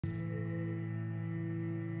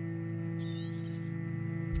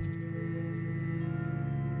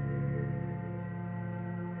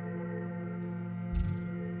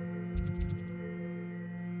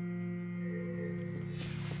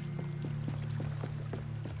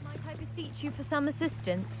beseech you for some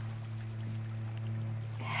assistance?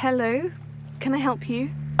 Hello? Can I help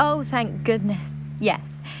you? Oh, thank goodness.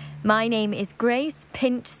 Yes. My name is Grace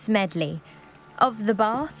Pinch Smedley. Of the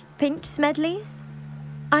Bath Pinch Smedleys?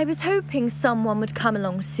 I was hoping someone would come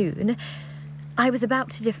along soon. I was about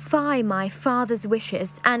to defy my father's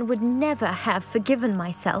wishes and would never have forgiven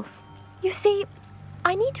myself. You see,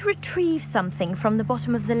 I need to retrieve something from the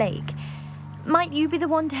bottom of the lake. Might you be the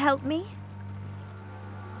one to help me?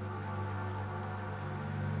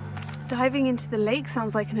 Diving into the lake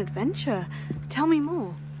sounds like an adventure. Tell me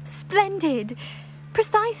more. Splendid!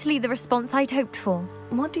 Precisely the response I'd hoped for.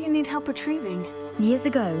 What do you need help retrieving? Years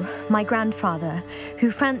ago, my grandfather,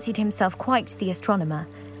 who fancied himself quite the astronomer,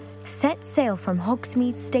 set sail from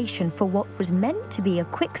Hogsmeade station for what was meant to be a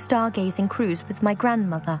quick stargazing cruise with my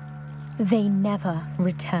grandmother. They never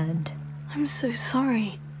returned. I'm so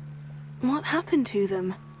sorry. What happened to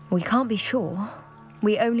them? We can't be sure.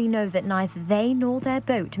 We only know that neither they nor their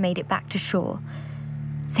boat made it back to shore.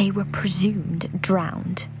 They were presumed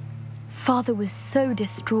drowned. Father was so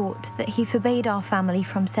distraught that he forbade our family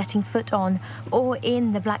from setting foot on or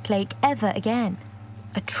in the Black Lake ever again.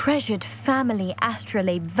 A treasured family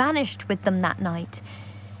astrolabe vanished with them that night.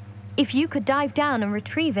 If you could dive down and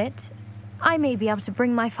retrieve it, I may be able to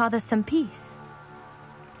bring my father some peace.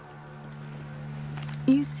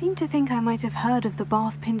 You seem to think I might have heard of the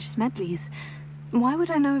Bath Pinch Smedleys. Why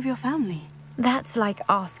would I know of your family? That's like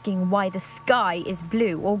asking why the sky is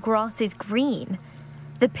blue or grass is green.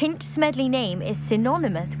 The Pinch Smedley name is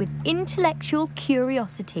synonymous with intellectual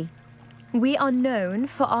curiosity. We are known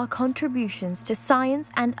for our contributions to science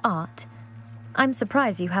and art. I'm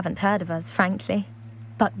surprised you haven't heard of us, frankly.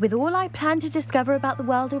 But with all I plan to discover about the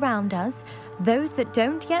world around us, those that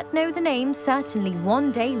don't yet know the name certainly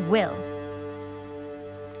one day will.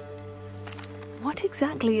 What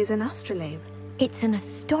exactly is an astrolabe? It's an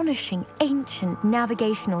astonishing ancient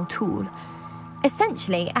navigational tool,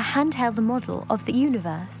 essentially a handheld model of the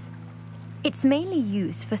universe. It's mainly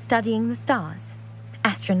used for studying the stars,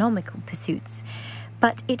 astronomical pursuits,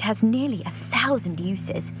 but it has nearly 1,000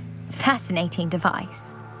 uses. Fascinating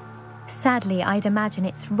device. Sadly, I'd imagine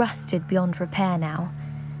it's rusted beyond repair now.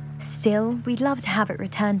 Still, we'd love to have it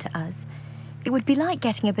returned to us. It would be like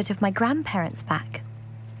getting a bit of my grandparents back.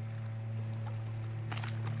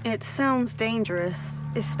 It sounds dangerous,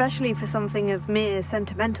 especially for something of mere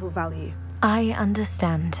sentimental value. I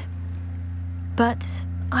understand. But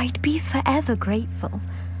I'd be forever grateful.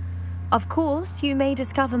 Of course, you may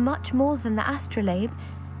discover much more than the astrolabe.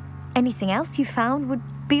 Anything else you found would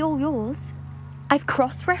be all yours. I've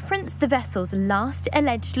cross-referenced the vessel's last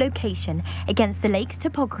alleged location against the lake's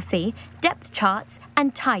topography, depth charts,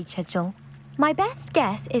 and tide schedule. My best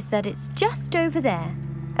guess is that it's just over there,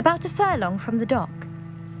 about a furlong from the dock.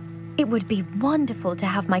 It would be wonderful to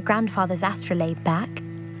have my grandfather's astrolabe back.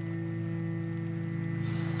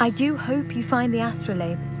 I do hope you find the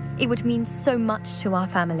astrolabe. It would mean so much to our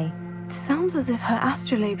family. It sounds as if her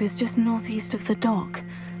astrolabe is just northeast of the dock.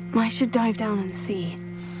 I should dive down and see.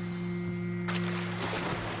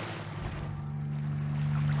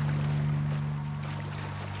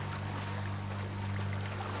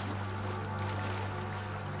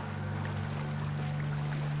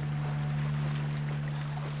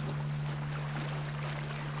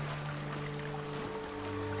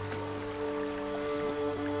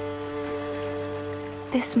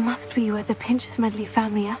 This must be where the Pinch Smedley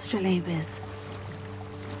family astrolabe is.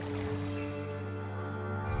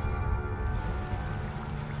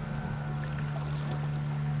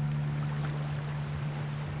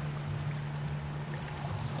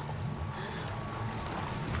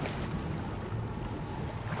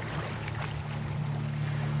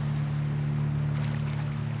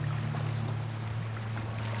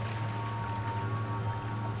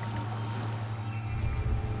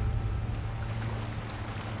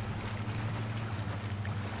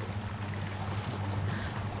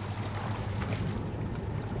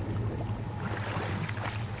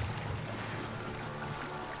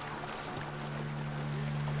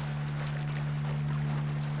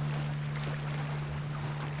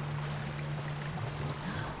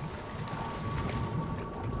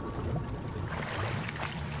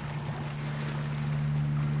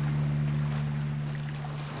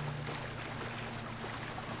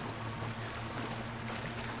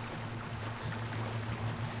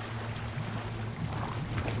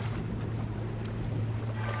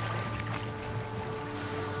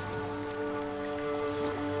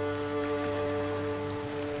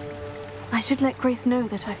 I should let Grace know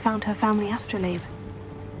that I found her family astrolabe.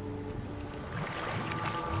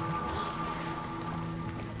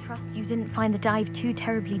 Trust you didn't find the dive too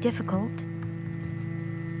terribly difficult.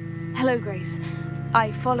 Hello, Grace.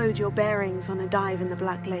 I followed your bearings on a dive in the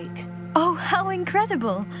Black Lake. Oh, how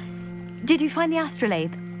incredible! Did you find the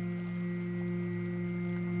Astrolabe?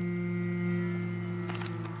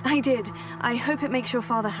 I did. I hope it makes your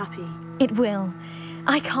father happy. It will.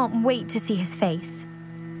 I can't wait to see his face.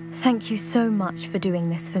 Thank you so much for doing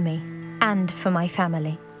this for me, and for my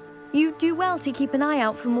family. You do well to keep an eye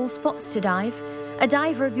out for more spots to dive. A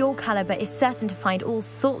diver of your caliber is certain to find all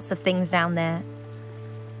sorts of things down there.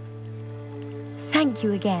 Thank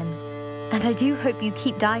you again, and I do hope you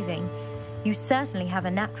keep diving. You certainly have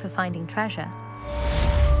a knack for finding treasure.